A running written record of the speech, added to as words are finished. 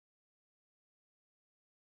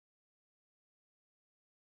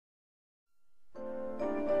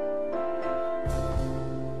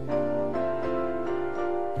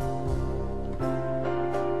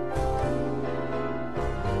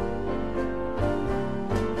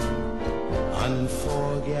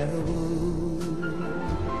Unforgettable,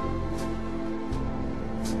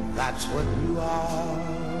 that's what you are.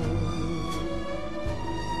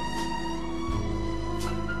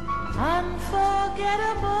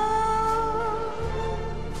 Unforgettable,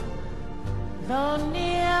 though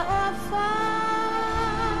near or far,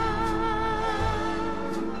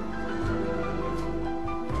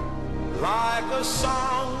 like a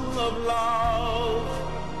song of love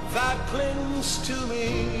that clings to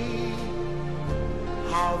me.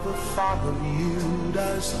 How the thought of you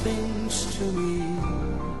does things to me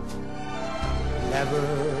never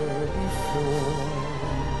before.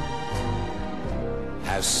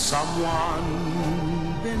 Has someone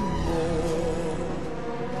been more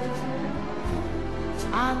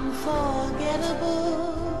unforgettable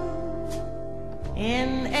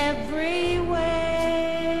in every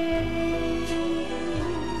way,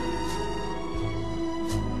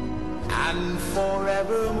 and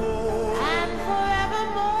forevermore? And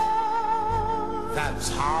forevermore, that's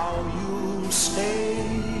how you'll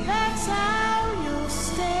stay. That's how you'll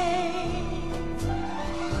stay.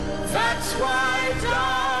 That's why,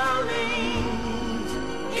 darling,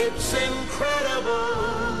 it's incredible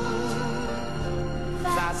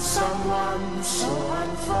that someone so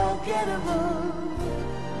unforgettable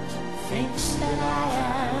thinks that I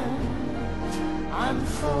am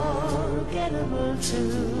unforgettable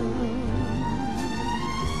too.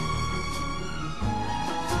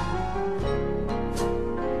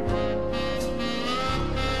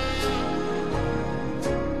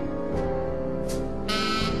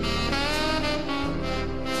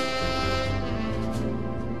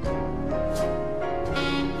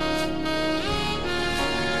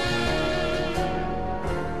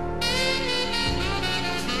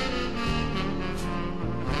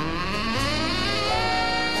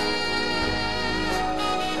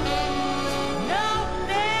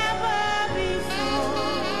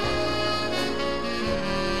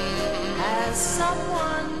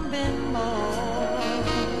 Someone been more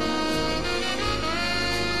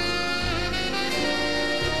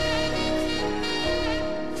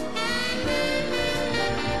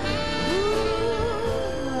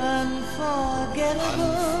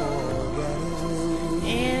unforgettable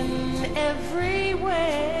in every way,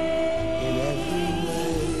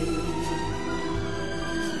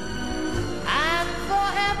 and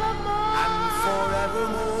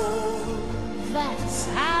forevermore, that's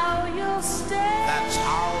how you'll stay. That's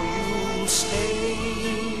how you stay.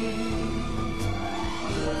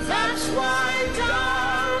 That's why,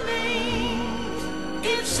 darling,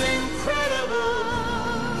 it's incredible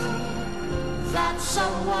that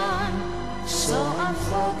someone so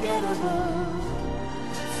unforgettable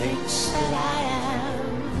thinks that I am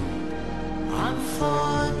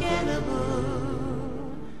unforgettable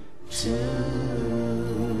too.